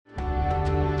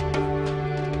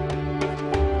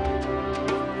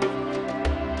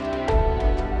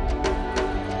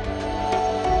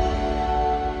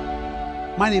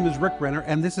My name is Rick Renner,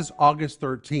 and this is August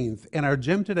 13th, and our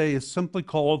gem today is simply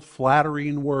called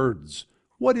Flattering Words.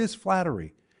 What is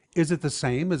flattery? Is it the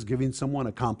same as giving someone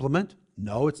a compliment?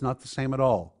 No, it's not the same at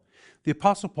all. The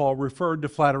Apostle Paul referred to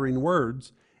flattering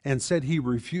words and said he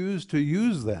refused to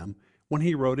use them when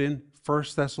he wrote in 1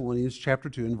 Thessalonians chapter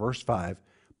 2 and verse 5.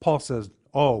 Paul says,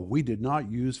 "Oh, we did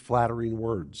not use flattering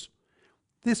words."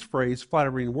 This phrase,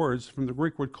 flattering words, from the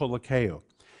Greek word kolokeo,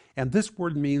 and this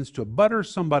word means to butter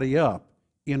somebody up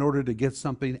in order to get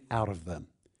something out of them.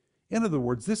 In other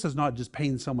words, this is not just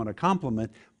paying someone a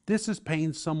compliment, this is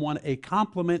paying someone a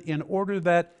compliment in order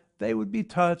that they would be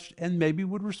touched and maybe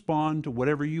would respond to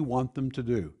whatever you want them to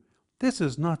do. This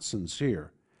is not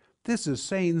sincere. This is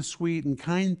saying sweet and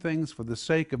kind things for the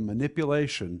sake of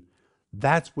manipulation.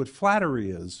 That's what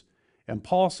flattery is. And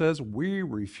Paul says we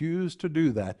refuse to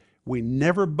do that. We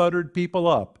never buttered people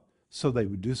up so they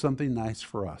would do something nice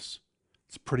for us.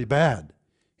 It's pretty bad.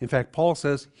 In fact, Paul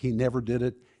says he never did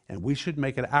it, and we should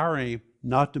make it our aim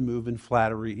not to move in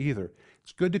flattery either.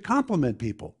 It's good to compliment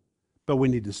people, but we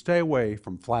need to stay away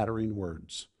from flattering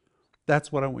words.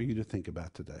 That's what I want you to think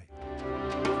about today.